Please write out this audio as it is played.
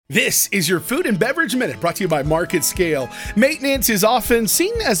This is your Food and Beverage Minute, brought to you by Market Scale. Maintenance is often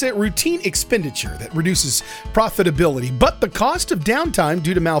seen as a routine expenditure that reduces profitability, but the cost of downtime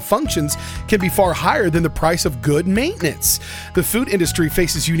due to malfunctions can be far higher than the price of good maintenance. The food industry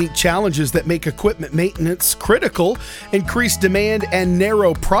faces unique challenges that make equipment maintenance critical, increased demand, and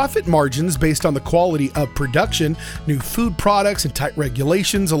narrow profit margins based on the quality of production. New food products and tight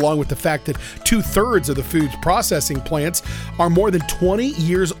regulations, along with the fact that 2/3 of the food processing plants are more than 20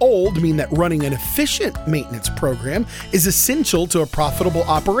 years old, mean that running an efficient maintenance program is essential to a profitable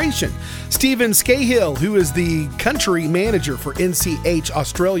operation. Stephen Scahill, who is the country manager for NCH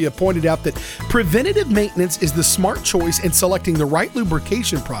Australia, pointed out that preventative maintenance is the smart choice, and selecting the right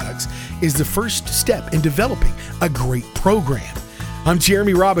lubrication products is the first step in developing a great program. I'm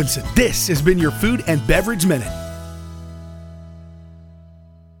Jeremy Robinson. This has been your Food and Beverage Minute.